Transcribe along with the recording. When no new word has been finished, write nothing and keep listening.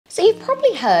So you've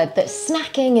probably heard that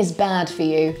snacking is bad for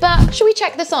you, but should we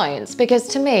check the science? Because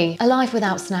to me, a life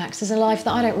without snacks is a life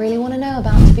that I don't really want to know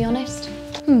about, to be honest.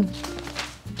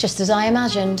 Just as I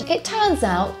imagined, it turns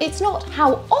out it's not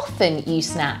how often you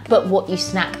snack, but what you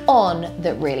snack on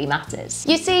that really matters.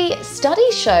 You see,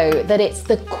 studies show that it's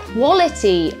the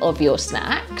quality of your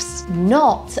snacks,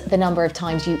 not the number of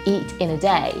times you eat in a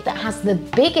day, that has the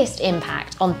biggest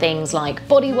impact on things like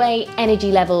body weight,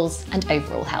 energy levels, and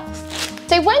overall health.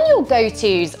 So when your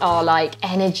go-tos are like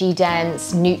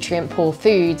energy-dense, nutrient-poor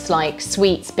foods like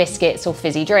sweets, biscuits, or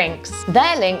fizzy drinks,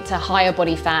 they're linked to higher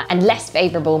body fat and less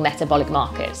favourable metabolic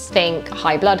markers. Think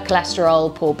high blood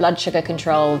cholesterol, poor blood sugar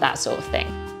control, that sort of thing.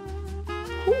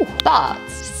 But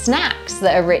snacks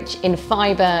that are rich in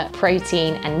fibre,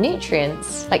 protein, and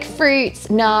nutrients, like fruits,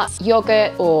 nuts,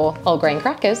 yogurt, or wholegrain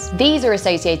crackers, these are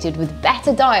associated with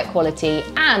better diet quality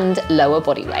and lower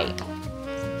body weight.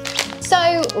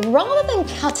 So rather than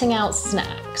cutting out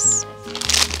snacks,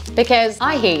 because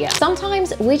I hear you,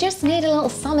 sometimes we just need a little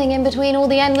something in between all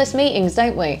the endless meetings,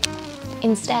 don't we?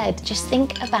 Instead, just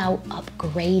think about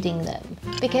upgrading them,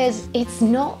 because it's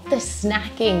not the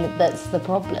snacking that's the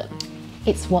problem,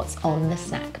 it's what's on the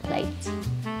snack plate.